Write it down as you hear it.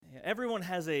Everyone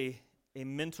has a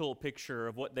mental picture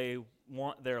of what they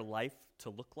want their life to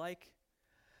look like.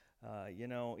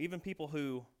 Even people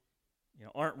who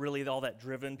aren't really all that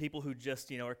driven, people who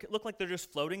just look like they're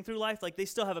just floating through life, like they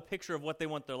still have a picture of what they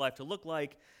want their life to look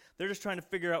like. They're just trying to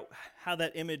figure out how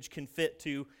that image can fit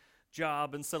to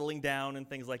job and settling down and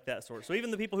things like that sort. So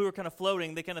even the people who are kind of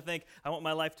floating, they kind of think, I want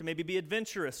my life to maybe be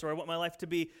adventurous, or I want my life to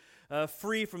be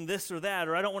free from this or that,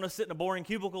 or I don't want to sit in a boring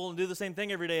cubicle and do the same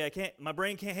thing every day. My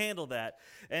brain can't handle that.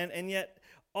 And yet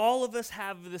all of us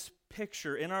have this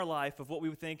picture in our life of what we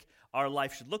would think our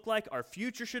life should look like, our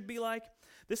future should be like.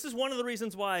 This is one of the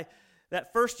reasons why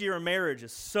that first year of marriage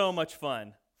is so much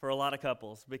fun for a lot of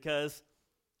couples, because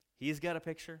he's got a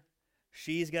picture,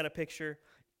 she's got a picture,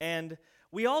 and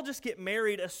we all just get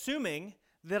married assuming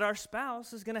that our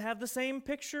spouse is going to have the same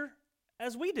picture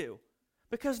as we do,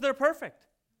 because they're perfect.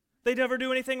 They never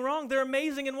do anything wrong. They're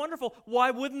amazing and wonderful. Why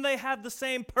wouldn't they have the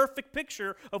same perfect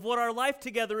picture of what our life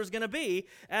together is going to be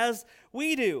as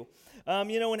we do?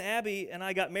 When Abby and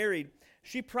I got married,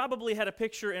 she probably had a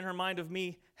picture in her mind of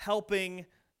me helping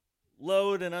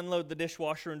load and unload the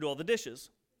dishwasher and do all the dishes,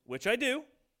 which I do.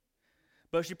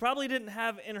 But she probably didn't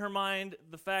have in her mind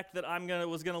the fact that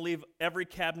was going to leave every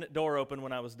cabinet door open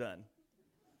when I was done,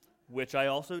 which I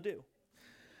also do.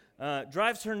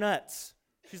 Drives her nuts.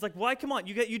 She's like, why, come on,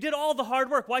 you did all the hard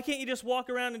work. Why can't you just walk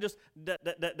around and just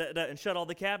and shut all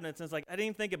the cabinets? And it's like, I didn't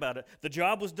even think about it. The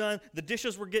job was done, the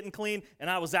dishes were getting clean, and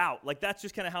I was out. Like, that's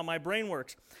just kind of how my brain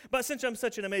works. But since I'm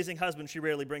such an amazing husband, she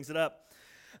rarely brings it up.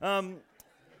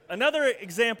 Another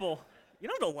example, you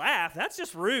don't have to laugh. That's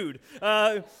just rude.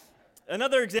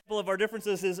 Another example of our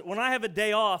differences is when I have a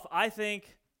day off, I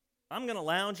think I'm going to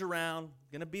lounge around,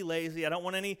 going to be lazy. I don't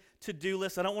want any to-do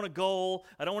list. I don't want a goal.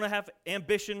 I don't want to have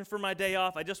ambition for my day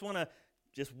off. I just want to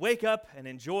just wake up and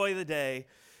enjoy the day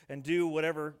and do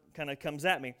whatever kind of comes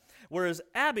at me. Whereas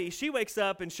Abby, she wakes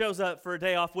up and shows up for a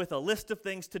day off with a list of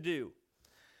things to do.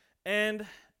 And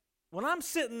when I'm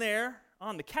sitting there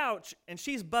on the couch and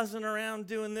she's buzzing around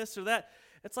doing this or that,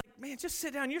 it's like, man, just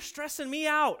sit down. You're stressing me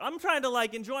out. I'm trying to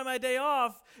enjoy my day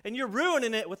off, and you're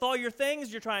ruining it with all your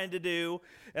things you're trying to do.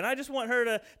 And I just want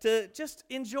her to just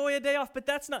enjoy a day off. But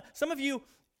that's not, some of you,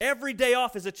 every day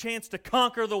off is a chance to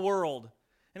conquer the world.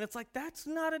 And it's like, that's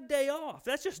not a day off.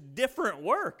 That's just different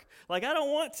work. I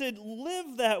don't want to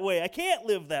live that way. I can't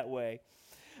live that way.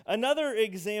 Another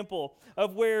example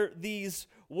of where these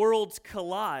worlds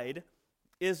collide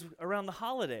is around the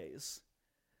holidays.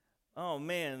 Oh,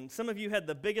 man, some of you had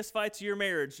the biggest fights of your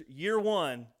marriage, year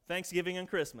one, Thanksgiving and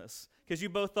Christmas, because you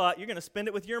both thought you're going to spend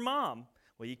it with your mom.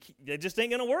 Well, it just ain't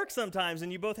going to work sometimes,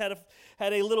 and you both had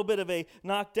a little bit of a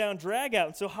knockdown, drag-out.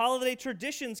 And so holiday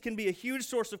traditions can be a huge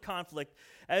source of conflict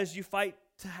as you fight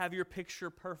to have your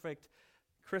picture-perfect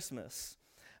Christmas.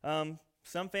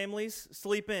 Some families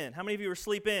sleep in. How many of you are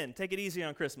sleep in? Take it easy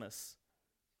on Christmas.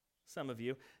 Some of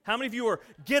you. How many of you are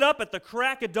get up at the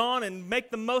crack of dawn and make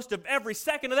the most of every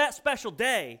second of that special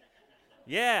day?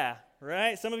 Yeah,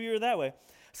 right? Some of you are that way.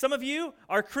 Some of you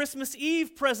are Christmas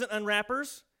Eve present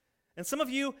unwrappers. And some of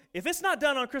you, if it's not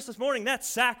done on Christmas morning, that's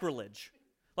sacrilege.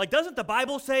 Doesn't the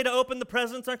Bible say to open the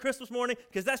presents on Christmas morning?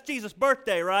 Because that's Jesus'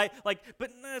 birthday, right?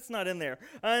 But that's not in there.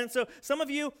 And so some of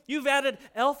you, you've added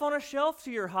Elf on a Shelf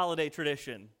to your holiday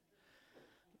tradition.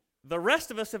 The rest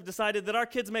of us have decided that our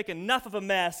kids make enough of a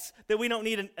mess that we don't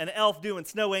need an elf doing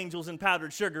snow angels and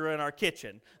powdered sugar in our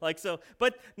kitchen.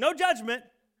 But no judgment.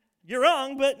 You're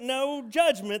wrong, but no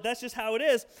judgment. That's just how it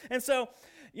is. And so,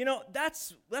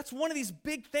 that's one of these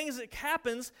big things that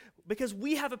happens because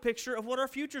we have a picture of what our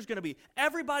future is going to be.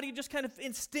 Everybody just kind of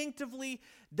instinctively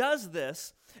does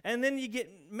this, and then you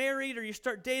get married or you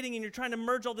start dating and you're trying to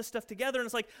merge all this stuff together, and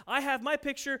it's like, I have my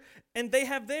picture and they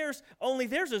have theirs, only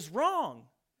theirs is wrong.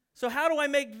 So how do I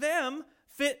make them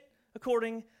fit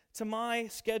according to my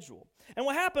schedule? And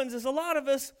what happens is a lot of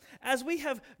us, as we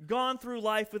have gone through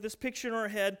life with this picture in our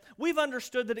head, we've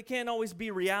understood that it can't always be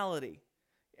reality.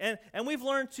 And we've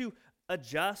learned to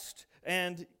adjust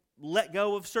and let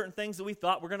go of certain things that we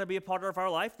thought were going to be a part of our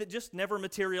life that just never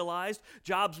materialized,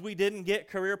 jobs we didn't get,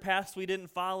 career paths we didn't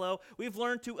follow. We've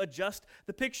learned to adjust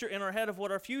the picture in our head of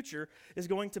what our future is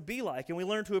going to be like, and we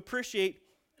learn to appreciate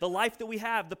the life that we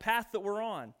have, the path that we're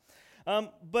on.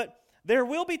 But there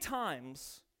will be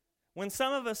times when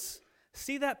some of us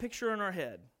see that picture in our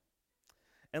head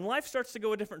and life starts to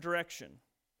go a different direction.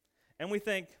 And we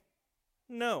think,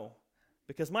 no,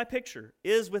 because my picture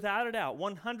is without a doubt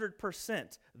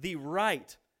 100% the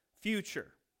right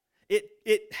future.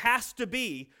 It has to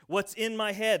be what's in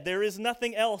my head. There is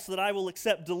nothing else that I will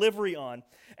accept delivery on.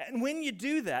 And when you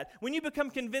do that, when you become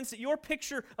convinced that your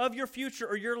picture of your future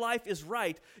or your life is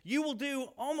right, you will do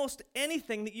almost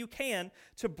anything that you can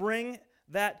to bring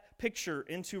that picture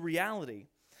into reality.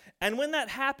 And when that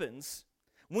happens,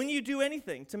 when you do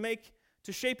anything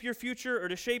to shape your future or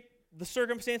to shape the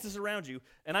circumstances around you,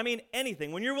 and I mean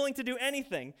anything, when you're willing to do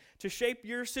anything to shape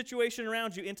your situation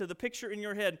around you into the picture in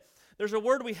your head, there's a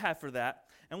word we have for that,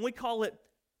 and we call it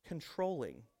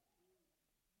controlling.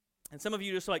 And some of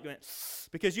you just like,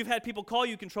 because you've had people call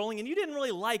you controlling and you didn't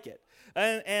really like it.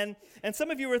 And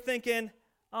some of you were thinking,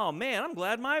 oh man, I'm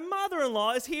glad my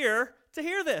mother-in-law is here to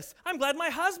hear this. I'm glad my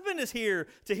husband is here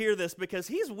to hear this because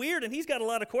he's weird and he's got a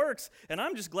lot of quirks, and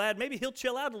I'm just glad maybe he'll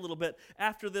chill out a little bit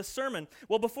after this sermon.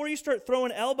 Well, before you start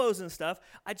throwing elbows and stuff,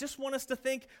 I just want us to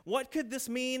think, what could this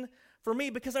mean for me?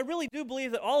 Because I really do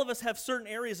believe that all of us have certain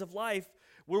areas of life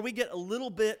where we get a little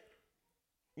bit,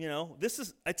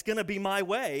 it's going to be my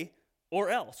way or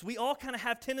else. We all kind of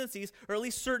have tendencies, or at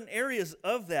least certain areas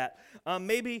of that. I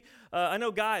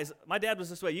know guys, my dad was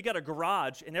this way. You got a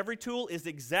garage, and every tool is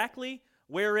exactly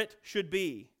where it should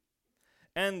be.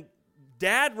 And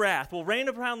dad wrath will reign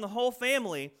around the whole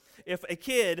family if a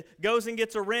kid goes and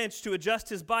gets a wrench to adjust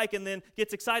his bike and then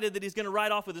gets excited that he's going to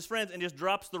ride off with his friends and just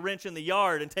drops the wrench in the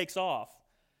yard and takes off.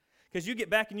 Because you get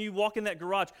back and you walk in that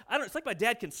garage. It's like my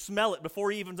dad can smell it before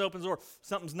he even opens the door.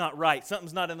 Something's not right.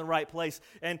 Something's not in the right place.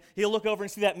 And he'll look over and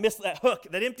see that hook,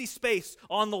 that empty space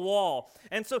on the wall.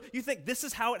 And so you think this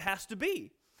is how it has to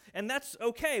be. And that's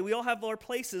okay. We all have our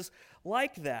places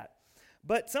like that.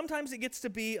 But sometimes it gets to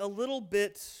be a little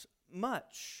bit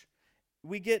much.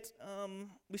 We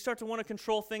start to want to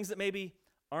control things that maybe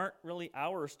aren't really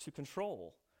ours to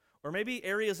control. Or maybe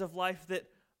areas of life that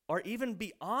are even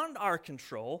beyond our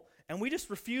control, and we just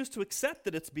refuse to accept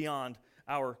that it's beyond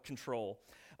our control.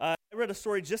 I read a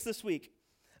story just this week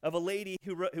of a lady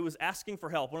who was asking for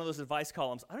help, one of those advice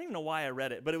columns. I don't even know why I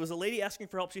read it, but it was a lady asking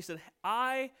for help. She said,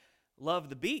 I love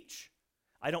the beach.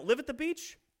 I don't live at the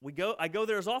beach. I go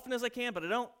there as often as I can, but I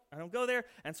don't go there.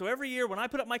 And so every year when I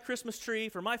put up my Christmas tree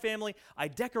for my family, I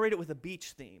decorate it with a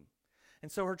beach theme. And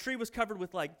so her tree was covered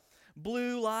with like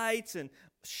blue lights and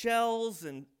shells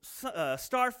and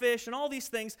starfish and all these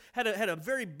things, had a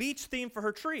very beach theme for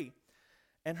her tree.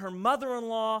 And her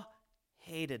mother-in-law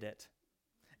hated it.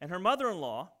 And her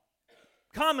mother-in-law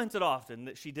commented often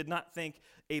that she did not think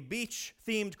a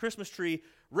beach-themed Christmas tree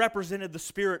represented the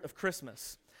spirit of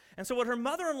Christmas. And so what her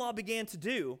mother-in-law began to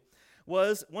do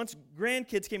was, once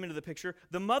grandkids came into the picture,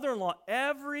 the mother-in-law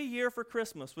every year for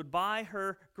Christmas would buy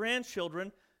her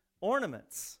grandchildren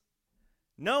ornaments,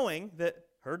 knowing that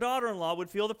her daughter-in-law would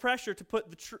feel the pressure to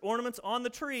put the ornaments on the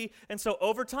tree, and so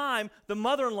over time, the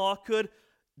mother-in-law could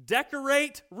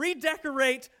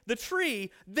redecorate the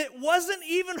tree that wasn't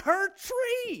even her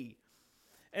tree.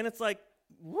 And it's like,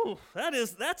 whew,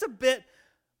 that's a bit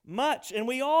much. And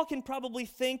we all can probably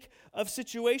think of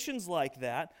situations like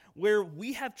that where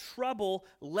we have trouble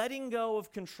letting go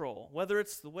of control, whether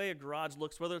it's the way a garage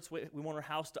looks, whether it's the way we want our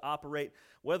house to operate,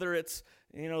 whether it's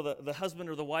the husband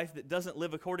or the wife that doesn't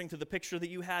live according to the picture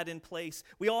that you had in place.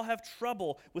 We all have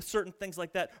trouble with certain things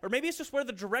like that. Or maybe it's just where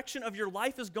the direction of your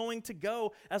life is going to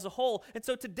go as a whole. And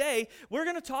so today, we're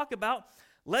going to talk about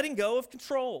letting go of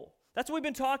control. That's what we've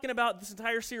been talking about this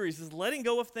entire series, is letting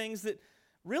go of things that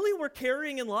really we're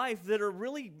carrying in life that are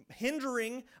really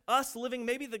hindering us living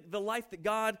maybe the life that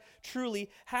God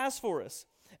truly has for us.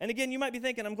 And again, you might be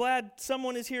thinking, I'm glad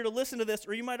someone is here to listen to this,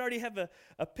 or you might already have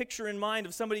a picture in mind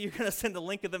of somebody you're going to send a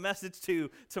link of the message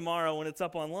to tomorrow when it's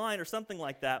up online or something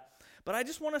like that. But I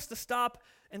just want us to stop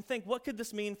and think, what could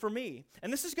this mean for me?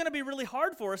 And this is going to be really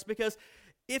hard for us because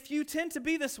if you tend to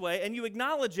be this way and you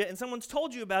acknowledge it and someone's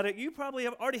told you about it, you probably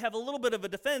already have a little bit of a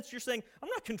defense. You're saying, I'm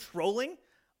not controlling.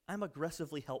 I'm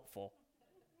aggressively helpful.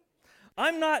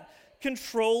 I'm not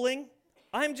controlling.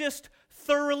 I'm just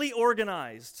thoroughly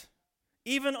organized,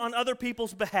 even on other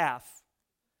people's behalf.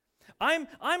 I'm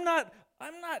not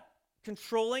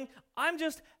controlling. I'm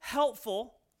just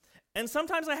helpful. And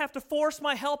sometimes I have to force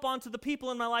my help onto the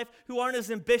people in my life who aren't as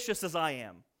ambitious as I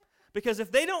am. Because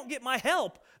if they don't get my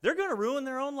help, they're going to ruin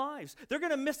their own lives. They're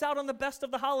going to miss out on the best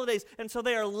of the holidays. And so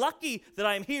they are lucky that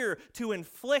I'm here to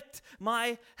inflict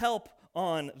my help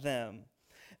on them.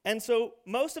 And so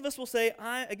most of us will say,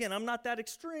 I'm not that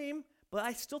extreme, but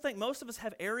I still think most of us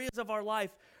have areas of our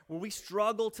life where we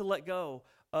struggle to let go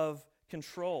of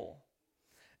control.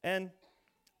 And,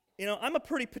 I'm a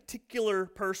pretty particular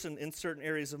person in certain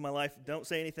areas of my life. Don't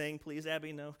say anything, please,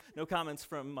 Abby. No comments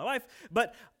from my wife.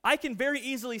 But I can very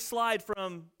easily slide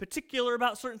from particular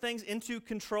about certain things into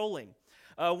controlling.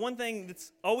 one thing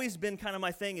that's always been kind of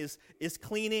my thing is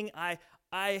cleaning.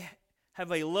 I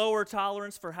have a lower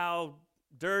tolerance for how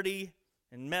dirty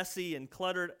and messy and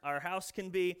cluttered our house can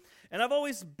be. And I've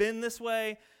always been this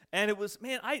way. And it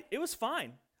was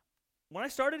fine. When I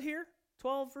started here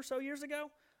 12 or so years ago,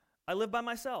 I lived by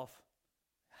myself.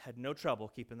 Had no trouble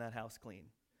keeping that house clean.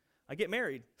 I get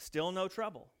married, still no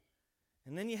trouble.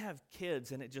 And then you have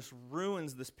kids, and it just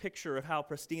ruins this picture of how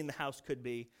pristine the house could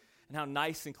be and how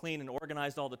nice and clean and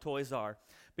organized all the toys are.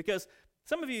 Because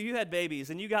some of you had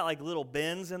babies, and you got like little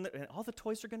bins, and all the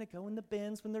toys are going to go in the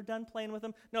bins when they're done playing with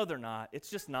them. No, they're not. It's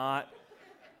just not.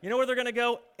 You know where they're going to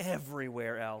go?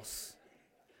 Everywhere else.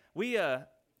 We had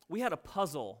a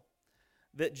puzzle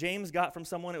that James got from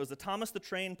someone. It was a Thomas the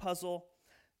Train puzzle.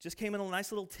 Just came in a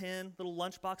nice little tin, little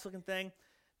lunchbox looking thing.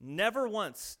 Never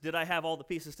once did I have all the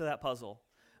pieces to that puzzle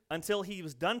until he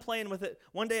was done playing with it.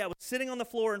 One day I was sitting on the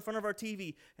floor in front of our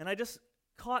TV, and I just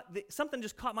something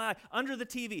just caught my eye under the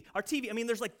TV. Our TV,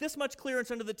 there's like this much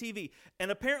clearance under the TV.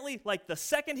 And apparently, like the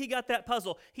second he got that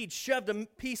puzzle, he'd shoved a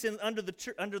piece in under the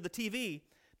TV.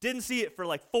 Didn't see it for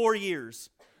like 4 years.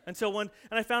 Until and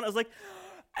I found, I was like,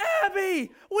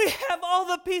 Abby, we have all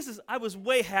the pieces. I was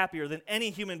way happier than any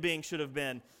human being should have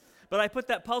been. But I put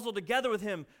that puzzle together with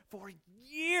him for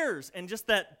years, and just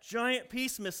that giant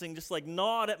piece missing just like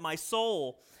gnawed at my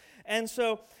soul. And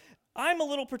so I'm a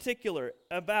little particular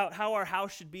about how our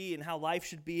house should be and how life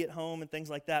should be at home and things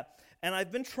like that. And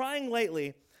I've been trying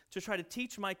lately to try to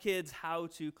teach my kids how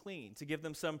to clean, to give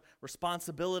them some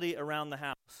responsibility around the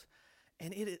house.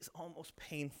 And it is almost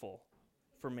painful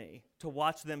for me to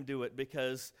watch them do it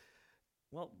because,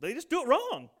 well, they just do it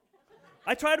wrong.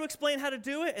 I try to explain how to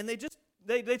do it, and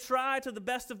they try to the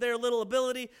best of their little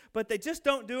ability, but they just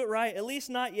don't do it right, at least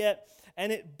not yet,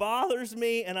 and it bothers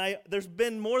me, and there's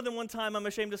been more than one time, I'm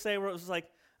ashamed to say, where it was like,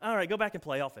 all right, go back and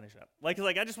play, I'll finish up. Like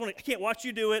I can't watch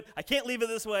you do it, I can't leave it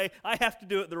this way, I have to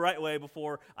do it the right way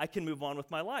before I can move on with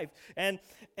my life. And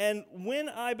when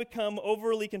I become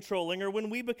overly controlling, or when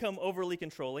we become overly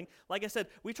controlling, like I said,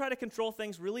 we try to control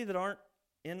things really that aren't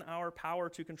in our power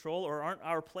to control or aren't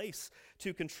our place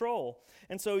to control.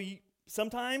 And so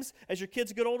sometimes, as your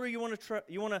kids get older, you want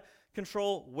to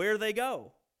control where they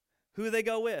go, who they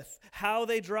go with, how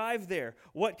they drive there,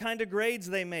 what kind of grades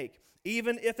they make,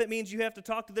 even if it means you have to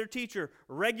talk to their teacher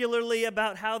regularly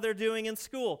about how they're doing in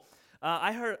school.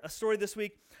 I heard a story this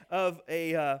week of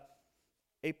a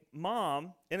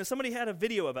mom, and somebody had a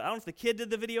video of it. I don't know if the kid did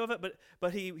the video of it,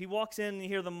 but he walks in and you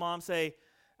hear the mom say,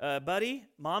 buddy,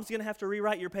 mom's going to have to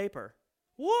rewrite your paper.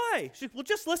 Why? She's like, well,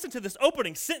 just listen to this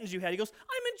opening sentence you had. He goes,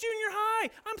 I'm in junior high.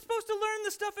 I'm supposed to learn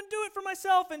this stuff and do it for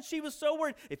myself. And she was so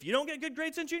worried. If you don't get good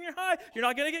grades in junior high, you're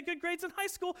not going to get good grades in high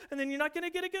school, and then you're not going to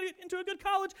get into a good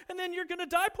college, and then you're going to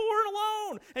die poor and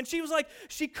alone. And she was like,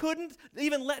 she couldn't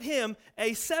even let him,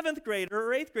 a 7th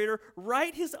grader or 8th grader,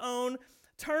 write his own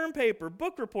term paper,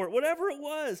 book report, whatever it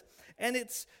was. And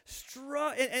it's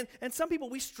and some people,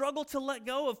 we struggle to let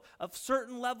go of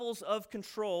certain levels of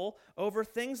control over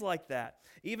things like that.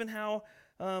 Even how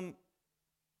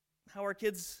our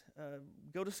kids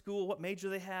go to school, what major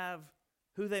they have,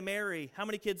 who they marry, how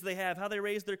many kids they have, how they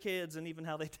raise their kids, and even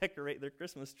how they decorate their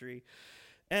Christmas tree.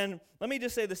 And let me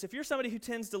just say this, if you're somebody who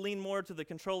tends to lean more to the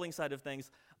controlling side of things,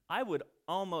 I would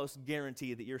almost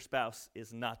guarantee that your spouse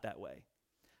is not that way.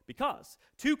 Because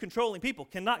 2 controlling people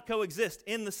cannot coexist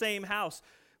in the same house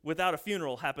without a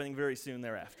funeral happening very soon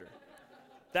thereafter.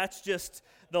 That's just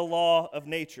the law of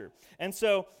nature. And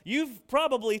so you've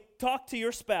probably talked to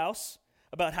your spouse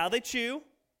about how they chew,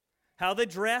 how they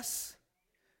dress,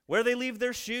 where they leave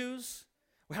their shoes,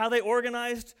 how they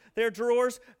organized their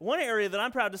drawers. One area that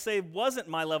I'm proud to say wasn't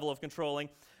my level of controlling,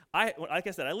 like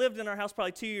I said, I lived in our house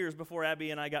probably 2 years before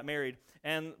Abby and I got married.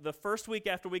 And the first week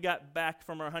after we got back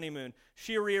from our honeymoon,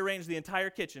 she rearranged the entire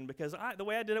kitchen because the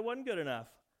way I did it wasn't good enough.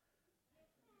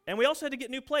 And we also had to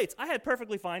get new plates. I had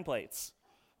perfectly fine plates,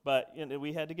 but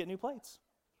we had to get new plates.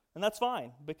 And that's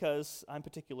fine because I'm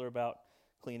particular about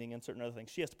cleaning and certain other things.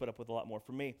 She has to put up with a lot more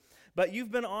from me. But you've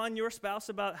been on your spouse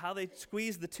about how they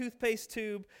squeeze the toothpaste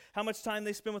tube, how much time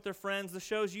they spend with their friends, the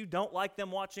shows you don't like them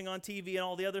watching on TV, and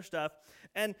all the other stuff.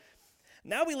 And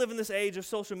now we live in this age of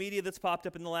social media that's popped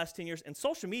up in the last 10 years, and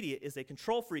social media is a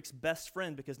control freak's best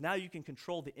friend because now you can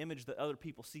control the image that other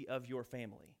people see of your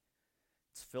family.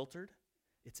 It's filtered,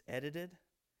 it's edited,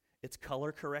 it's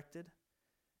color corrected,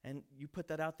 and you put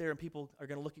that out there and people are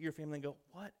going to look at your family and go,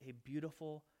 what a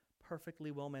beautiful,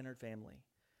 perfectly well-mannered family.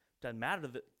 Doesn't matter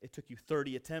that it took you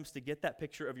 30 attempts to get that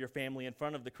picture of your family in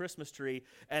front of the Christmas tree,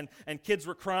 and kids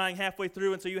were crying halfway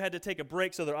through, and so you had to take a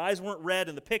break so their eyes weren't red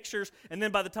in the pictures, and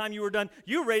then by the time you were done,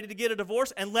 you were ready to get a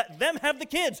divorce and let them have the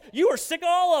kids. You were sick of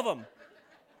all of them.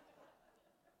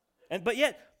 But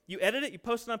yet, you edit it, you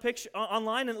post it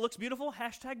online, and it looks beautiful,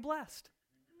 #blessed.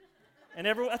 And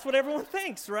that's what everyone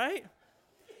thinks, right?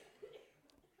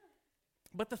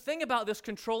 But the thing about this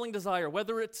controlling desire,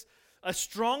 whether it's a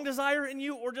strong desire in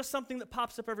you or just something that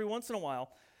pops up every once in a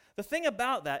while, the thing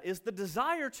about that is the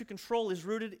desire to control is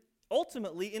rooted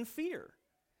ultimately in fear.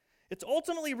 It's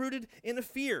ultimately rooted in a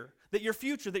fear that your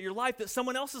future, that your life, that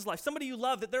someone else's life, somebody you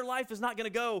love, that their life is not going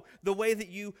to go the way that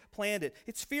you planned it.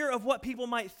 It's fear of what people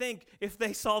might think if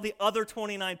they saw the other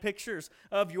 29 pictures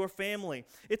of your family.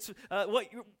 It's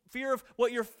fear of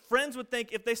what your friends would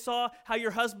think if they saw how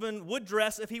your husband would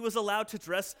dress if he was allowed to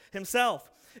dress himself.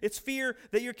 It's fear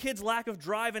that your kids' lack of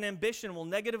drive and ambition will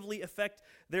negatively affect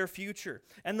their future.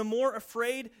 And the more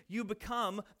afraid you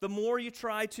become, the more you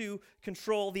try to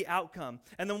control the outcome.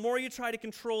 And the more you try to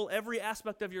control every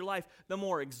aspect of your life, the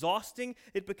more exhausting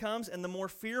it becomes and the more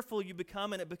fearful you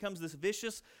become, and it becomes this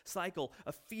vicious cycle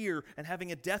of fear and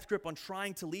having a death grip on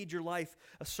trying to lead your life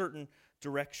a certain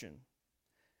direction.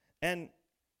 And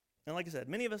like I said,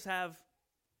 many of us have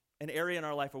an area in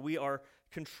our life where we are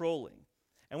controlling.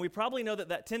 And we probably know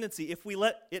that tendency, if we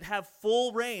let it have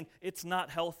full reign, it's not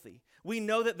healthy. We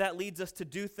know that leads us to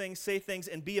do things, say things,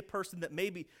 and be a person that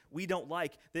maybe we don't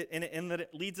like, and that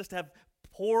it leads us to have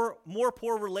more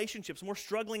poor relationships, more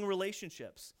struggling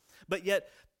relationships. But yet,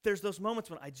 there's those moments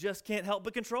when I just can't help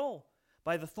but control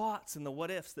by the thoughts and the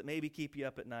what-ifs that maybe keep you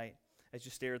up at night as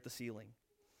you stare at the ceiling.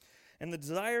 And the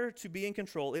desire to be in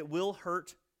control, it will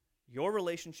hurt your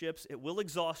relationships, it will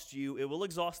exhaust you, it will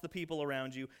exhaust the people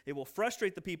around you, it will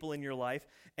frustrate the people in your life,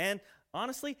 and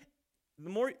honestly,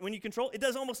 when you control, it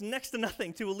does almost next to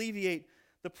nothing to alleviate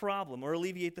the problem or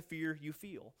alleviate the fear you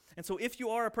feel. And so if you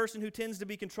are a person who tends to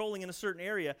be controlling in a certain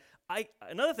area,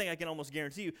 another thing I can almost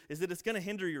guarantee you is that it's going to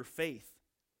hinder your faith.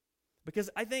 Because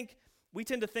I think we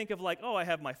tend to think of like, oh, I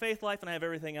have my faith life and I have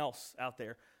everything else out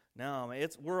there. No,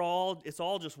 it's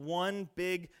all just one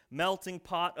big melting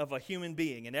pot of a human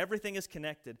being, and everything is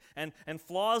connected. And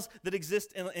flaws that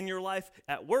exist in your life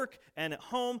at work and at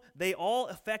home, they all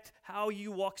affect how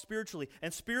you walk spiritually.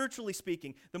 And spiritually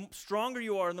speaking, the stronger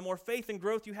you are and the more faith and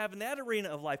growth you have in that arena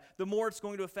of life, the more it's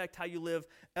going to affect how you live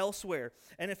elsewhere.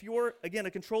 And if you're, again,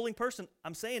 a controlling person,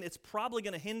 I'm saying it's probably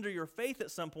going to hinder your faith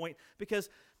at some point, because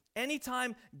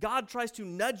anytime God tries to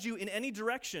nudge you in any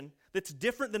direction that's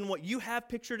different than what you have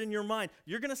pictured in your mind,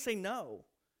 you're going to say no.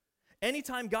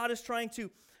 Anytime God is trying to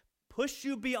push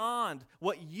you beyond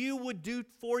what you would do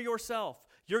for yourself,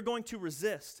 you're going to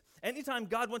resist. Anytime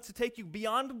God wants to take you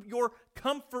beyond your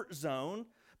comfort zone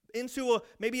into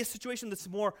maybe a situation that's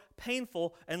more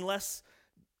painful and less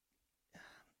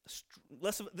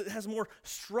that has more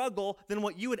struggle than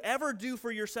what you would ever do for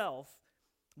yourself,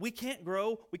 we can't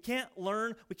grow, we can't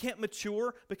learn, we can't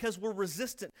mature because we're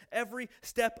resistant every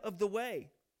step of the way.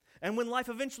 And when life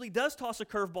eventually does toss a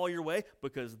curveball your way,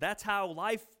 because that's how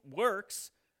life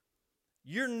works,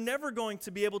 you're never going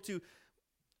to be able to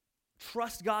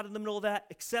trust God in the middle of that,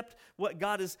 accept what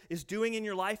God is doing in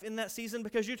your life in that season,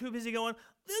 because you're too busy going,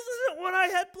 this isn't what I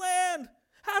had planned.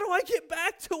 How do I get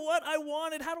back to what I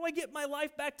wanted? How do I get my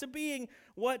life back to being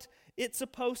what it's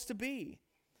supposed to be?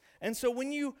 And so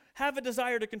when you have a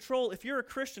desire to control, if you're a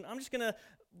Christian, I'm just going to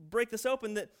break this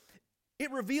open, that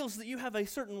it reveals that you have a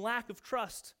certain lack of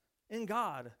trust in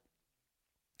God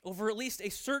over at least a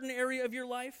certain area of your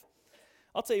life.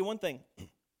 I'll tell you one thing.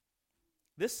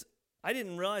 I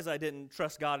didn't realize I didn't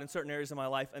trust God in certain areas of my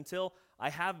life until I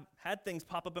have had things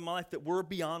pop up in my life that were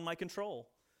beyond my control.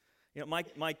 You know,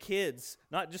 my kids,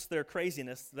 not just their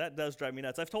craziness, that does drive me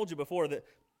nuts. I've told you before that.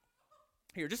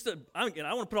 Here, I want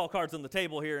to put all cards on the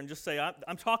table here and just say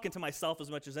I'm talking to myself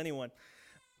as much as anyone.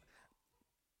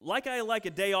 Like I like a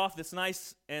day off that's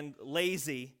nice and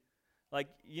lazy,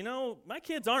 my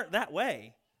kids aren't that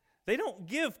way. They don't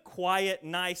give quiet,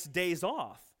 nice days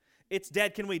off. It's,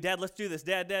 Dad, let's do this,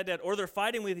 Dad. Or they're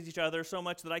fighting with each other so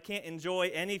much that I can't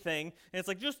enjoy anything. And it's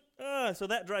like, so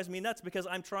that drives me nuts because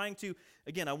I'm trying to,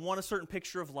 again, I want a certain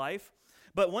picture of life.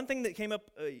 But one thing that came up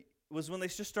was when they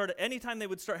just started, anytime they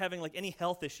would start having like any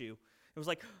health issue, it was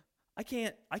like, I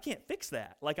can't fix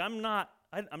that. Like I'm not,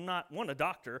 one, a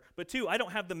doctor, but two, I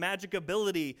don't have the magic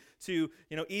ability to,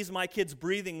 ease my kid's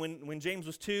breathing when James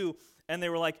was 2, and they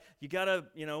were like, you gotta,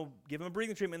 give him a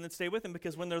breathing treatment and then stay with him,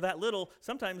 because when they're that little,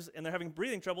 sometimes, and they're having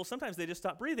breathing trouble, sometimes they just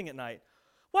stop breathing at night.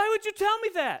 Why would you tell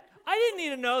me that? I didn't need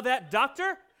to know that,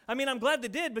 doctor. I mean, I'm glad they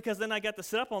did, because then I got to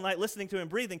sit up all night listening to him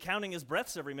breathe and counting his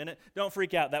breaths every minute. Don't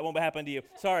freak out. That won't happen to you.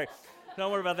 Sorry.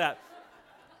 Don't worry about that.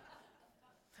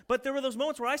 But there were those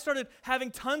moments where I started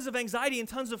having tons of anxiety and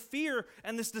tons of fear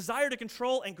and this desire to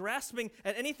control and grasping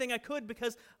at anything I could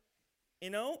because,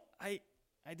 I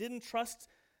didn't trust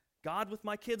God with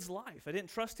my kid's life. I didn't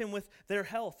trust him with their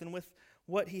health and with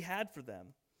what he had for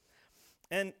them.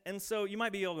 And so you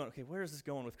might be all going, okay, where is this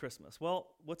going with Christmas?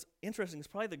 Well, what's interesting is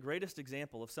probably the greatest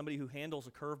example of somebody who handles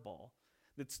a curveball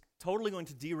that's totally going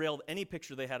to derail any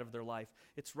picture they had of their life.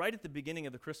 It's right at the beginning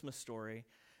of the Christmas story,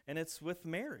 and it's with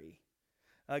Mary.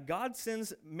 God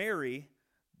sends Mary,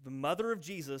 the mother of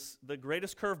Jesus, the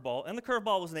greatest curveball, and the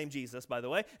curveball was named Jesus, by the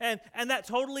way, and that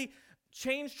totally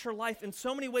changed her life in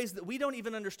so many ways that we don't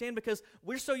even understand because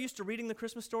we're so used to reading the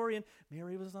Christmas story and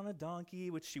Mary was on a donkey,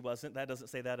 which she wasn't. That doesn't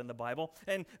say that in the Bible.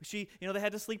 And she, they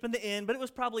had to sleep in the inn, but it was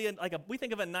probably we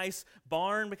think of a nice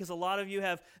barn because a lot of you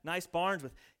have nice barns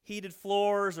with heated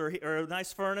floors or a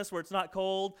nice furnace where it's not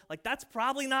cold. Like that's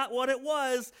probably not what it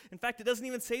was. In fact, it doesn't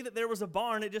even say that there was a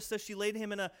barn. It just says she laid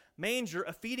him in a manger,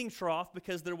 a feeding trough,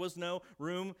 because there was no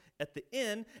room at the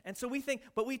inn. And so we think,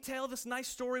 but we tell this nice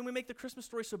story and we make the Christmas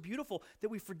story so beautiful that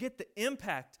we forget the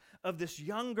impact of this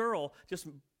young girl just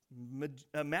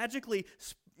magically,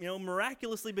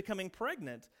 miraculously becoming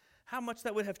pregnant, how much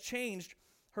that would have changed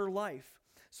her life.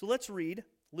 So let's read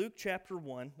Luke chapter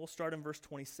 1. We'll start in verse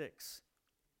 26.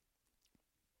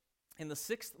 In the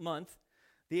 6th month,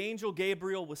 the angel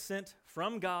Gabriel was sent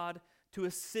from God to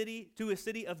a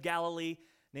city of Galilee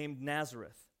named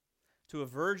Nazareth, to a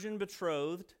virgin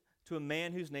betrothed to a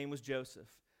man whose name was Joseph,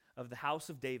 of the house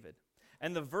of David.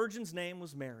 And the virgin's name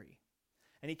was Mary.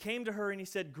 And he came to her and he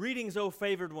said, "Greetings, O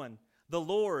favored one, the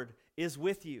Lord is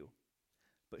with you."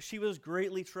 But she was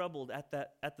greatly troubled at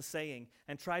the saying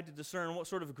and tried to discern what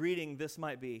sort of greeting this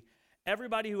might be.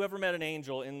 Everybody who ever met an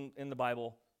angel in the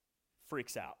Bible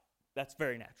freaks out. That's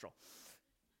very natural.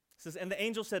 It says, and the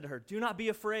angel said to her, "Do not be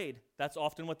afraid." That's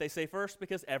often what they say first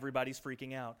because everybody's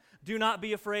freaking out. "Do not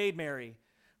be afraid, Mary,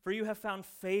 for you have found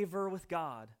favor with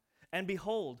God. And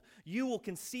behold, you will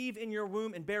conceive in your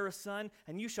womb and bear a son,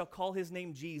 and you shall call his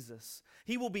name Jesus.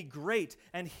 He will be great,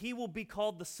 and he will be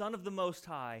called the Son of the Most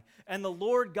High. And the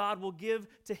Lord God will give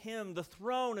to him the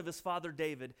throne of his father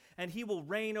David, and he will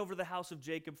reign over the house of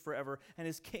Jacob forever, and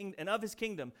of his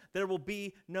kingdom there will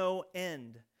be no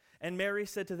end." And Mary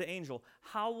said to the angel,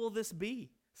 "How will this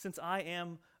be, since I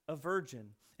am a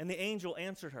virgin?" And the angel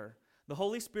answered her, "The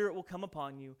Holy Spirit will come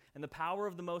upon you, and the power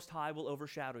of the Most High will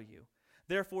overshadow you.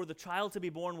 Therefore, the child to be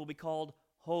born will be called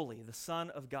Holy, the Son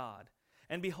of God.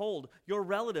 And behold, your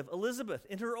relative Elizabeth,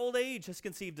 in her old age, has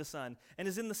conceived a son, and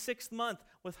is in the 6th month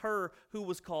with her who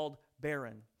was called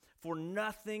barren. For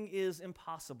nothing is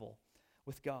impossible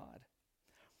with God."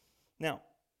 Now,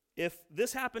 if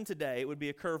this happened today, it would be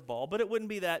a curveball, but it wouldn't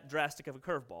be that drastic of a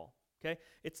curveball. Okay?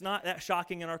 It's not that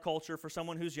shocking in our culture for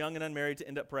someone who's young and unmarried to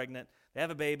end up pregnant. They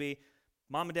have a baby.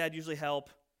 Mom and dad usually help,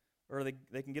 or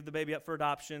they can give the baby up for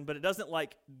adoption, but it doesn't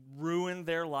ruin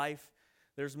their life.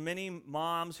 There's many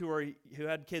moms who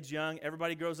had kids young.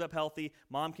 Everybody grows up healthy.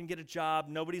 Mom can get a job.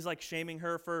 Nobody's shaming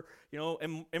her for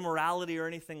immorality or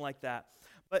anything like that.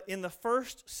 But in the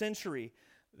 1st century,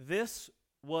 this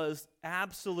was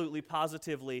absolutely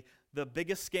positively the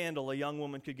biggest scandal a young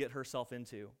woman could get herself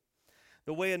into.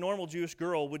 The way a normal Jewish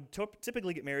girl would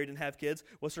typically get married and have kids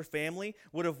was her family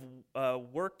would have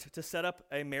worked to set up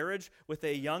a marriage with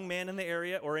a young man in the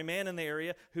area or a man in the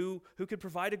area who could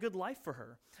provide a good life for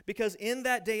her. Because in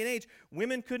that day and age,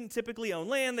 women couldn't typically own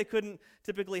land, they couldn't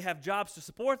typically have jobs to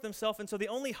support themselves, and so the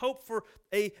only hope for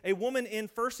a woman in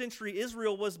 1st century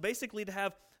Israel was basically to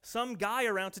have some guy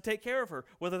around to take care of her,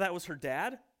 whether that was her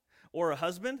dad or a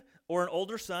husband or an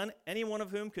older son, any one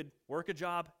of whom could work a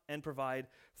job and provide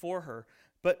for her.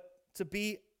 But to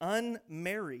be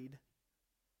unmarried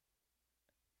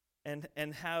and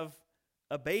have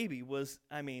a baby was,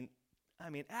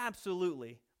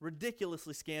 absolutely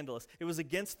ridiculously scandalous. It was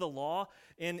against the law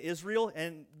in Israel,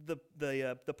 and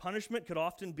the punishment could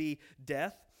often be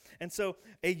death. And so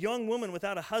a young woman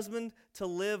without a husband to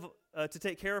live to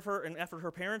take care of her, and after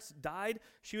her parents died,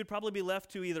 she would probably be left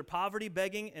to either poverty,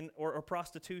 begging, or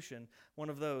prostitution, one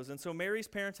of those. And so Mary's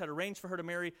parents had arranged for her to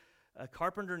marry a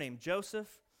carpenter named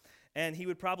Joseph, and he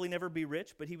would probably never be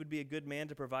rich, but he would be a good man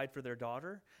to provide for their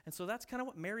daughter. And so that's kind of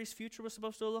what Mary's future was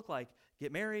supposed to look like.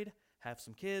 Get married, have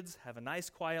some kids, have a nice,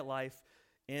 quiet life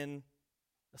in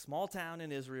a small town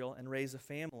in Israel, and raise a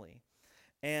family.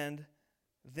 And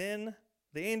then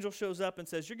the angel shows up and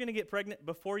says, "You're going to get pregnant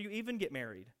before you even get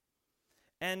married."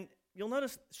 And you'll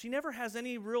notice she never has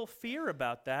any real fear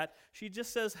about that. She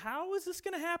just says, "How is this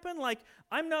going to happen?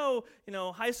 I'm no,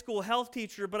 high school health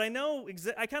teacher, but I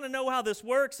kind of know how this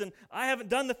works, and I haven't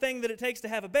done the thing that it takes to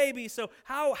have a baby. So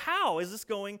how is this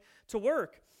going to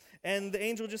work?" And the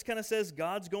angel just kind of says,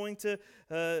 God's going to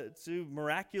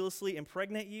miraculously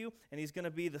impregnate you, and he's going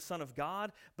to be the Son of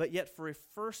God. But yet for a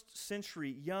 1st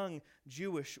century young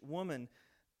Jewish woman,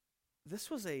 this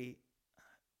was a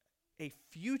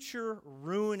future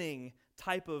ruining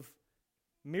type of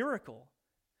miracle.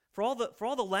 For all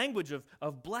the language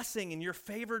of blessing and you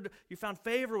found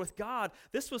favor with God,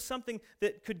 this was something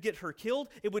that could get her killed.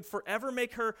 It would forever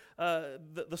make her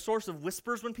the source of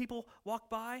whispers when people walk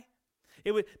by.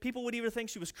 People would either think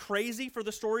she was crazy for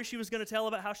the story she was going to tell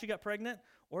about how she got pregnant,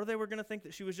 or they were going to think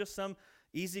that she was just some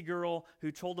easy girl who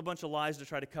told a bunch of lies to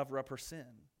try to cover up her sin.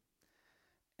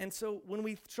 And so when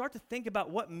we start to think about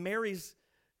what Mary's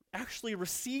actually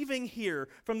receiving here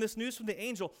from this news from the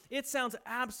angel, it sounds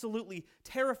absolutely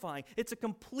terrifying. It's a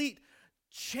complete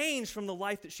change from the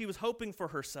life that she was hoping for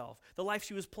herself, the life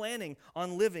she was planning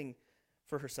on living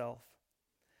for herself.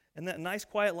 And that nice,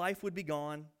 quiet life would be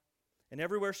gone, and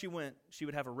everywhere she went, she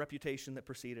would have a reputation that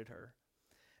preceded her.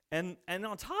 And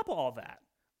on top of all that,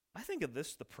 I think of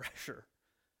this, the pressure.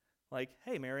 Like,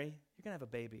 hey, Mary, you're going to have a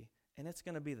baby, and it's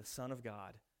going to be the Son of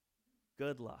God.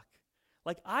 Good luck.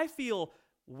 Like, I feel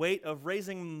weight of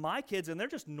raising my kids, and they're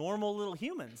just normal little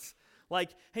humans.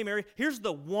 Like, hey, Mary, here's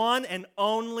the one and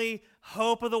only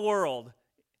hope of the world.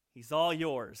 He's all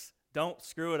yours. Don't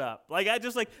screw it up.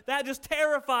 That's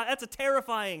a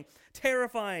terrifying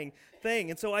thing.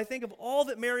 And so I think of all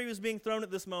that Mary was being thrown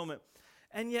at this moment.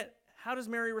 And yet, how does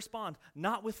Mary respond?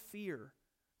 Not with fear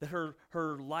that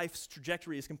her life's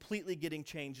trajectory is completely getting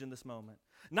changed in this moment.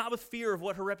 Not with fear of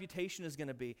what her reputation is going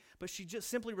to be, but she just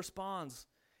simply responds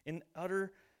in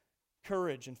utter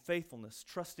courage and faithfulness,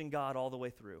 trusting God all the way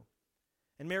through.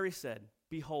 And Mary said,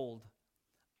 "Behold,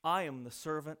 I am the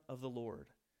servant of the Lord."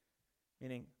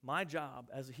 Meaning, my job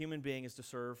as a human being is to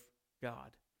serve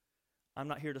God. I'm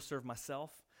not here to serve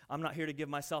myself. I'm not here to give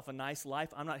myself a nice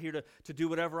life. I'm not here to do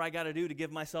whatever I got to do to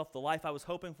give myself the life I was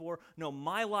hoping for. No,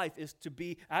 my life is to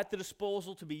be at the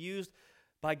disposal, to be used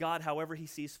by God however he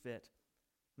sees fit.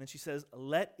 And then she says,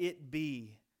 "Let it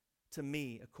be to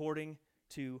me according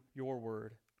to your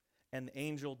word." And the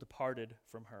angel departed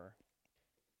from her.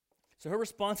 So her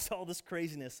response to all this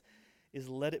craziness is,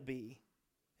 let it be.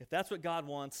 If that's what God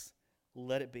wants,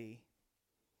 let it be.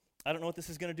 I don't know what this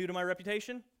is going to do to my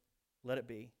reputation. Let it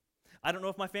be. I don't know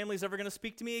if my family's ever going to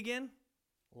speak to me again.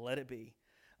 Let it be.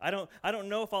 I don't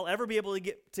know if I'll ever be able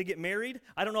to get married.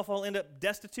 I don't know if I'll end up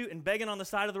destitute and begging on the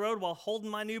side of the road while holding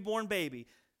my newborn baby.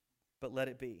 But let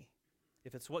it be.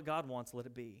 If it's what God wants, let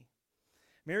it be.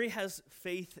 Mary has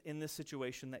faith in this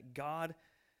situation that God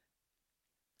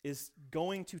is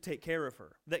going to take care of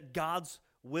her, that God's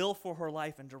will for her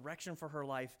life and direction for her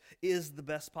life is the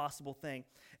best possible thing.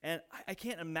 And I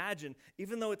can't imagine,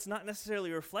 even though it's not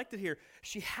necessarily reflected here,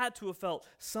 she had to have felt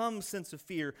some sense of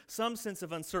fear, some sense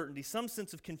of uncertainty, some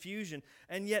sense of confusion.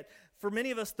 And yet, for many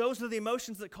of us, those are the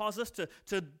emotions that cause us to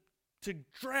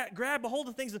grab a hold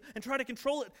of things and try to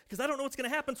control it, because I don't know what's going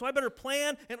to happen, so I better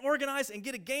plan and organize and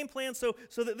get a game plan so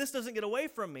that this doesn't get away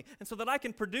from me and so that I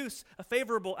can produce a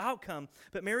favorable outcome.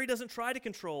 But Mary doesn't try to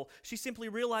control. She simply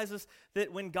realizes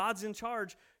that when God's in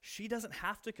charge, she doesn't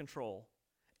have to control.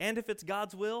 And if it's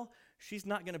God's will, she's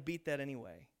not going to beat that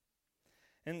anyway.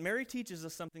 And Mary teaches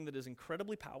us something that is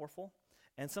incredibly powerful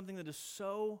and something that is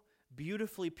so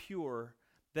beautifully pure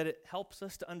that it helps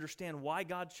us to understand why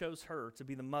God chose her to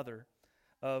be the mother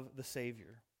of the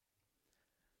Savior.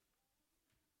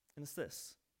 And it's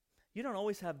this: you don't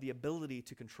always have the ability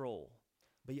to control,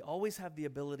 but you always have the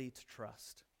ability to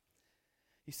trust.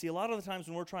 You see, a lot of the times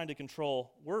when we're trying to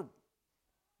control,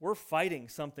 we're fighting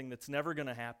something that's never going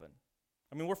to happen.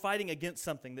 I mean, we're fighting against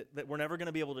something that we're never going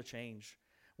to be able to change.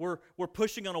 We're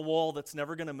pushing on a wall that's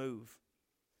never going to move.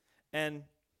 And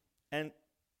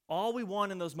all we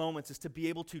want in those moments is to be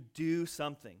able to do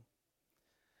something.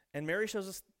 And Mary shows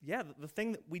us, the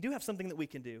thing that we do have something that we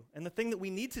can do. And the thing that we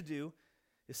need to do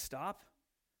is stop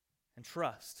and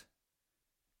trust.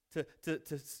 To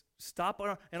stop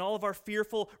and all of our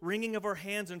fearful wringing of our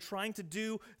hands and trying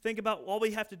to think about all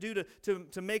we have to do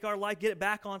to make our life, get it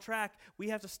back on track. We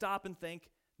have to stop and think,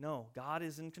 no, God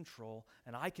is in control,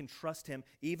 and I can trust him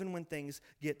even when things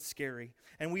get scary.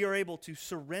 And we are able to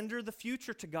surrender the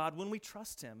future to God when we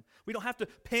trust him. We don't have to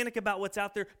panic about what's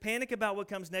out there, panic about what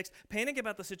comes next, panic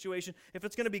about the situation. If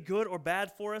it's going to be good or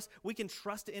bad for us, we can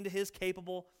trust it into his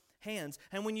capable hands.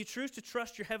 And when you choose to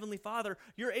trust your Heavenly Father,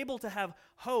 you're able to have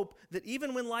hope that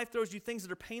even when life throws you things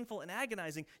that are painful and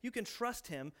agonizing, you can trust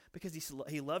him because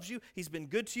he loves you. He's been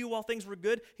good to you while things were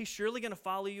good. He's surely going to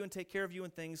follow you and take care of you when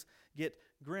things get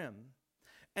grim.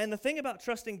 And the thing about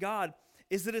trusting God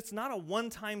is that it's not a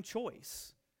one-time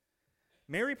choice.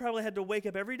 Mary probably had to wake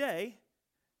up every day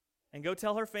and go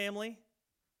tell her family.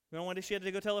 One day she had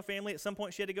to go tell her family. At some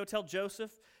point she had to go tell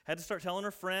Joseph, had to start telling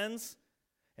her friends.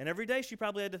 And every day she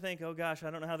probably had to think, oh gosh, I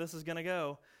don't know how this is going to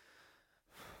go.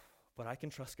 but I can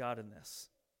trust God in this.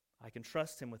 I can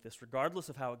trust him with this. Regardless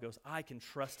of how it goes, I can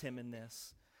trust him in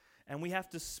this. And we have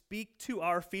to speak to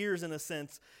our fears in a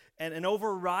sense and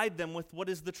override them with what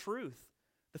is the truth.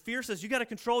 The fear says, you got to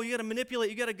control, you got to manipulate,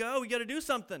 you got to go, you got to do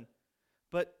something.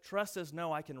 But trust says,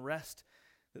 no, I can rest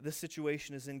that this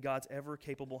situation is in God's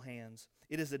ever-capable hands.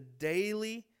 It is a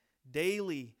daily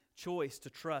choice to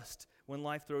trust when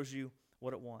life throws you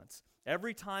what it wants.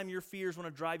 Every time your fears want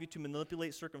to drive you to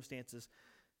manipulate circumstances,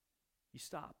 you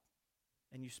stop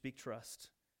and you speak trust.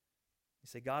 You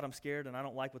say, God, I'm scared and I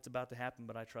don't like what's about to happen,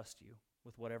 but I trust you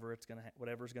with whatever's going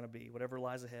to be, whatever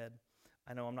lies ahead.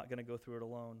 I know I'm not going to go through it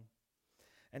alone.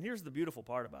 And here's the beautiful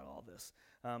part about all this.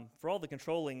 For all the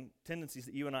controlling tendencies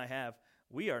that you and I have,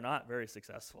 we are not very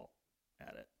successful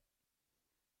at it.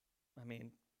 I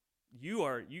mean,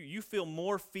 you feel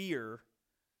more fear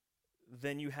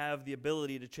than you have the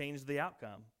ability to change the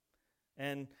outcome.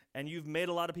 And you've made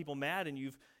a lot of people mad,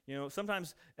 and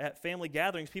sometimes at family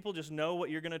gatherings, people just know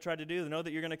what you're going to try to do. They know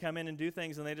that you're going to come in and do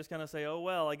things, and they just kind of say, oh,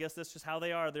 well, I guess that's just how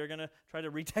they are. They're going to try to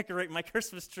redecorate my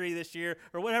Christmas tree this year,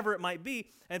 or whatever it might be.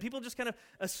 And people just kind of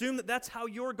assume that that's how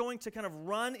you're going to kind of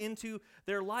run into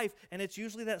their life, and it's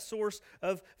usually that source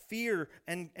of fear,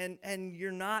 and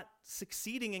you're not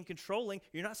succeeding in controlling.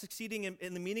 You're not succeeding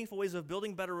in the meaningful ways of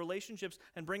building better relationships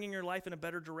and bringing your life in a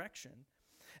better direction.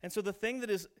 And so the thing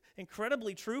that is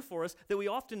incredibly true for us that we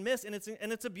often miss, and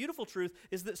it's a beautiful truth,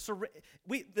 is that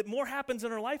that more happens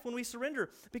in our life when we surrender.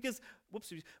 Because,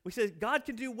 we say God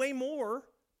can do way more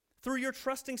through your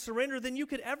trusting surrender than you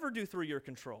could ever do through your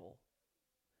control.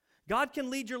 God can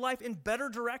lead your life in better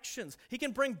directions. He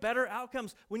can bring better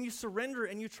outcomes when you surrender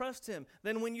and you trust him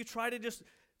than when you try to just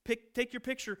take your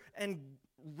picture and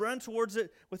run towards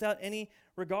it without any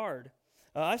regard.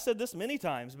 I've said this many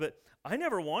times, but I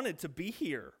never wanted to be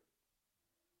here.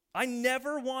 I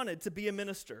never wanted to be a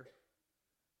minister.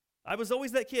 I was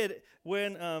always that kid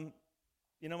when, my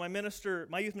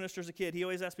youth minister as a kid, he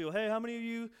always asked people, hey, how many of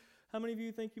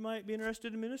you think you might be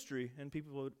interested in ministry? And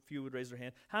a few would raise their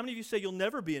hand. How many of you say you'll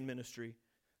never be in ministry?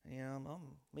 Yeah,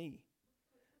 me.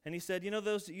 And he said,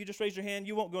 those you just raised your hand,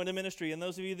 you won't go into ministry. And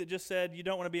those of you that just said you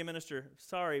don't want to be a minister,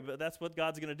 sorry, but that's what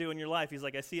God's going to do in your life. He's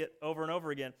like, I see it over and over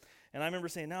again. And I remember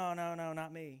saying, no,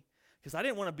 not me. Because I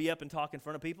didn't want to be up and talk in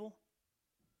front of people.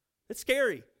 It's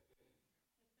scary.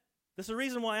 That's the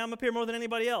reason why I'm up here more than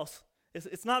anybody else.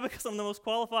 It's not because I'm the most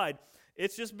qualified.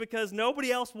 It's just because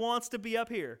nobody else wants to be up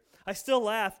here. I still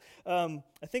laugh. I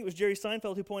think it was Jerry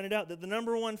Seinfeld who pointed out that the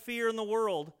number one fear in the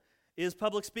world is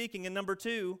public speaking, and number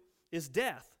two is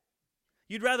death.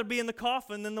 You'd rather be in the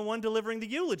coffin than the one delivering the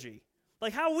eulogy.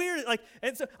 Like, how weird.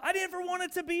 And so I never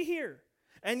wanted to be here.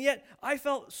 And yet I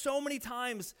felt so many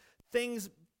times things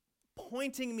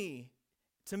pointing me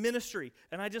to ministry.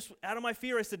 And I just, out of my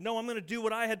fear, I said, no, I'm going to do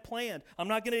what I had planned. I'm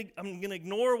going to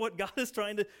ignore what God is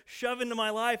trying to shove into my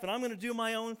life, and I'm going to do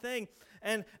my own thing.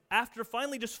 And after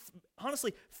finally just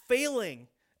honestly failing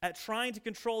at trying to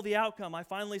control the outcome, I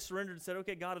finally surrendered and said,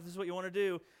 okay, God, if this is what you want to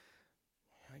do,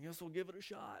 I guess we'll give it a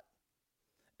shot.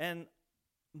 And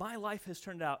my life has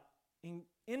turned out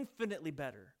infinitely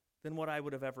better than what I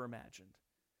would have ever imagined.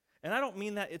 And I don't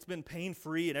mean that it's been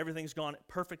pain-free and everything's gone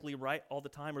perfectly right all the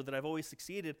time, or that I've always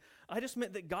succeeded. I just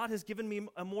meant that God has given me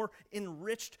a more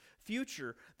enriched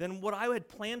future than what I had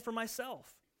planned for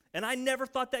myself. And I never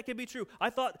thought that could be true. I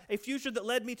thought a future that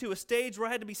led me to a stage where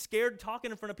I had to be scared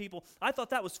talking in front of people, I thought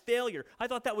that was failure. I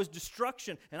thought that was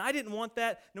destruction. And I didn't want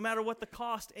that no matter what the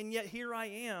cost. And yet here I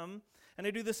am, and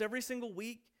I do this every single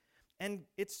week. And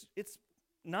it's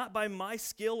not by my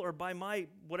skill or by my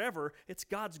whatever. It's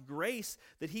God's grace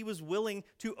that he was willing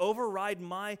to override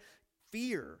my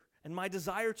fear and my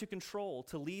desire to control,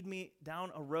 to lead me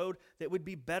down a road that would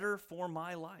be better for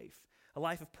my life, a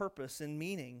life of purpose and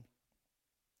meaning,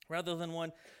 rather than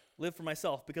one live for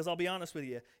myself. Because I'll be honest with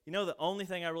you, the only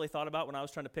thing I really thought about when I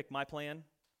was trying to pick my plan?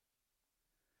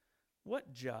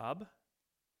 What job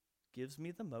gives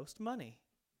me the most money?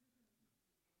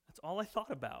 That's all I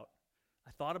thought about.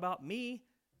 I thought about me,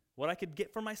 what I could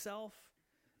get for myself,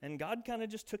 and God kind of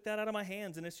just took that out of my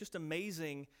hands, and it's just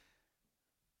amazing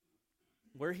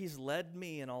where he's led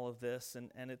me in all of this,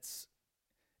 and it's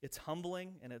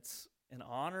humbling, and it's an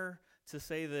honor to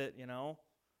say that,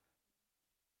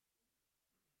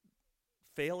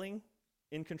 failing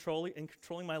in controlling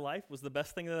my life was the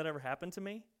best thing that ever happened to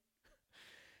me.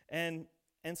 And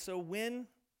so when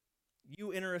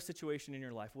you enter a situation in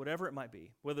your life, whatever it might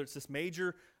be, whether it's this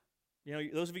major,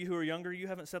 those of you who are younger, you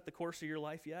haven't set the course of your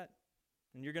life yet,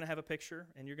 and you're going to have a picture,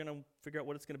 and you're going to figure out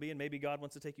what it's going to be, and maybe God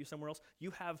wants to take you somewhere else. You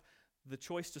have the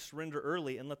choice to surrender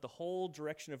early and let the whole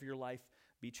direction of your life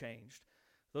be changed.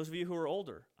 Those of you who are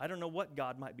older, I don't know what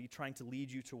God might be trying to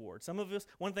lead you toward. Some of us,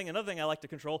 another thing I like to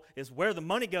control is where the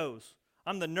money goes.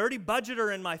 I'm the nerdy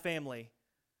budgeter in my family.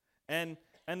 And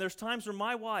there's times where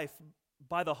my wife,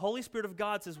 by the Holy Spirit of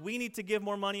God, says we need to give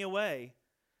more money away.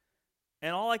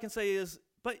 And all I can say is,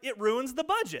 but it ruins the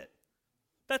budget.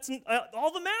 That's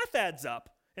all the math adds up.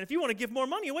 And if you want to give more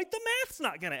money away, the math's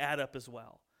not going to add up as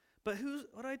well. But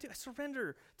what do? I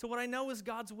surrender to what I know is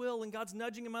God's will and God's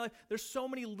nudging in my life. There's so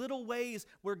many little ways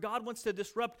where God wants to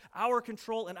disrupt our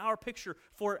control and our picture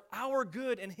for our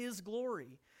good and His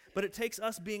glory. But it takes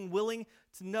us being willing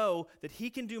to know that He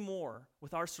can do more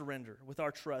with our surrender, with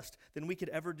our trust, than we could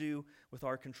ever do with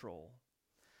our control.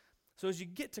 So as you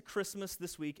get to Christmas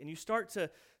this week and you start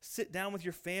to sit down with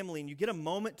your family and you get a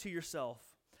moment to yourself,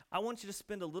 I want you to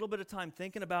spend a little bit of time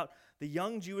thinking about the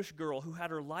young Jewish girl who had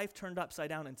her life turned upside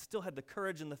down and still had the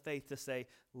courage and the faith to say,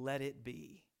 let it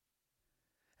be.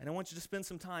 And I want you to spend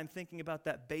some time thinking about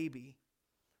that baby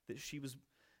that she was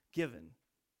given.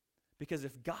 Because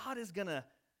if God is going to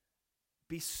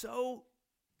be so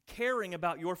caring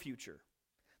about your future,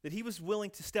 that He was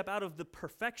willing to step out of the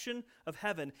perfection of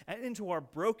heaven and into our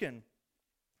broken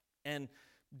and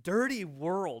dirty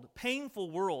world, painful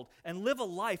world, and live a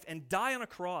life and die on a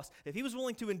cross, if He was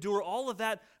willing to endure all of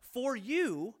that for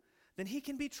you, then He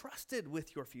can be trusted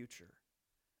with your future.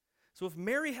 So if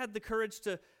Mary had the courage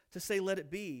to say, let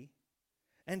it be,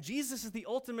 and Jesus is the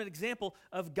ultimate example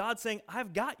of God saying,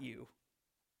 I've got you.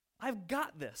 I've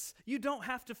got this. You don't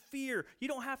have to fear. You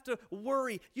don't have to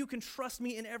worry. You can trust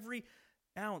me in every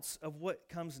ounce of what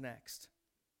comes next.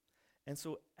 And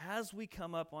so as we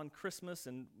come up on Christmas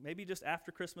and maybe just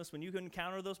after Christmas, when you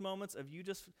encounter those moments of you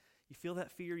feel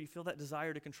that fear, you feel that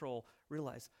desire to control,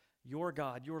 realize your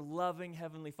God, your loving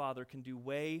Heavenly Father can do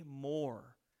way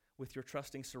more with your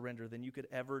trusting surrender than you could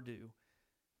ever do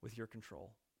with your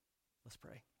control. Let's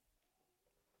pray.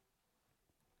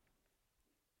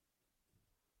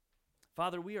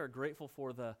 Father, we are grateful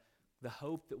for the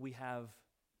hope that we have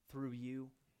through you.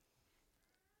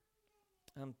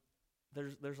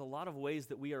 There's a lot of ways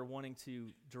that we are wanting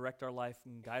to direct our life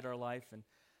and guide our life,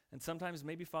 and sometimes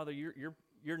maybe, Father, you're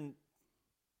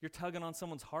tugging on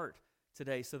someone's heart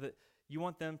today so that you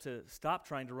want them to stop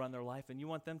trying to run their life, and you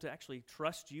want them to actually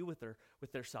trust you with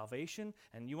their salvation,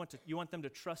 and you want them to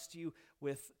trust you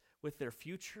with their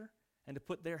future and to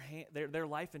put their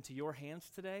life into your hands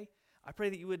today. I pray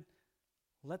that you would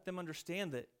let them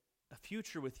understand that a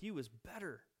future with you is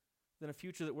better than a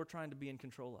future that we're trying to be in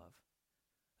control of.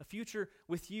 A future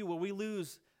with you where we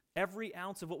lose every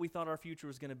ounce of what we thought our future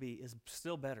was going to be is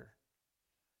still better.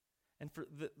 And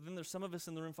then there's some of us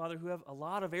in the room, Father, who have a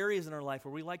lot of areas in our life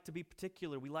where we like to be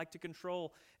particular, we like to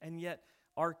control, and yet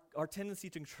our tendency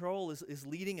to control is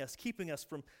leading us, keeping us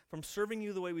from serving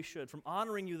you the way we should, from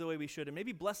honoring you the way we should, and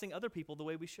maybe blessing other people the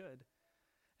way we should.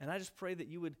 And I just pray that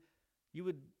you would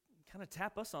kind of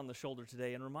tap us on the shoulder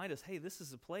today and remind us, hey, this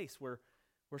is a place where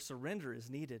surrender is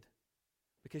needed.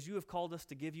 Because you have called us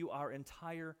to give you our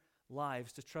entire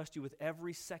lives, to trust you with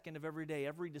every second of every day,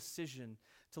 every decision,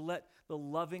 to let the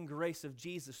loving grace of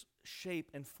Jesus shape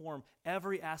and form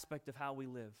every aspect of how we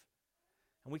live.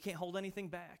 And we can't hold anything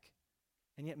back.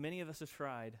 And yet many of us have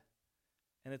tried,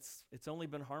 and it's only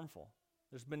been harmful.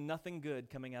 There's been nothing good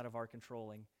coming out of our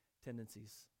controlling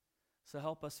tendencies. So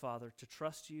help us, Father, to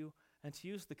trust you and to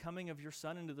use the coming of your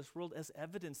Son into this world as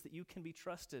evidence that you can be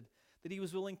trusted, that He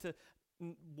was willing to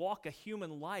walk a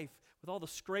human life with all the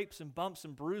scrapes and bumps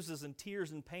and bruises and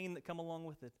tears and pain that come along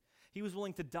with it. He was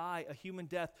willing to die a human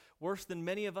death worse than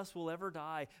many of us will ever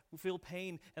die, who feel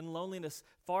pain and loneliness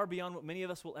far beyond what many of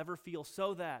us will ever feel,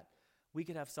 so that we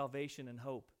could have salvation and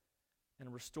hope and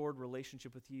a restored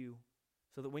relationship with you,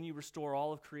 so that when you restore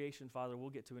all of creation, Father, we'll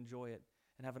get to enjoy it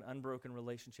and have an unbroken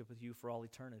relationship with you for all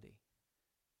eternity.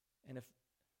 And if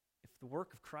the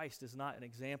work of Christ is not an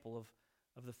example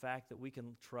of the fact that we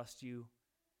can trust you,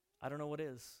 I don't know what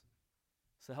is.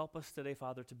 So help us today,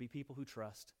 Father, to be people who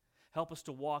trust. Help us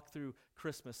to walk through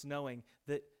Christmas knowing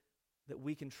that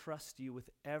we can trust you with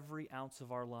every ounce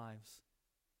of our lives,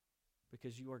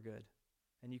 because you are good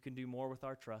and you can do more with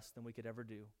our trust than we could ever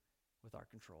do with our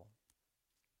control.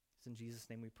 It's in Jesus'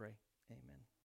 name we pray. Amen.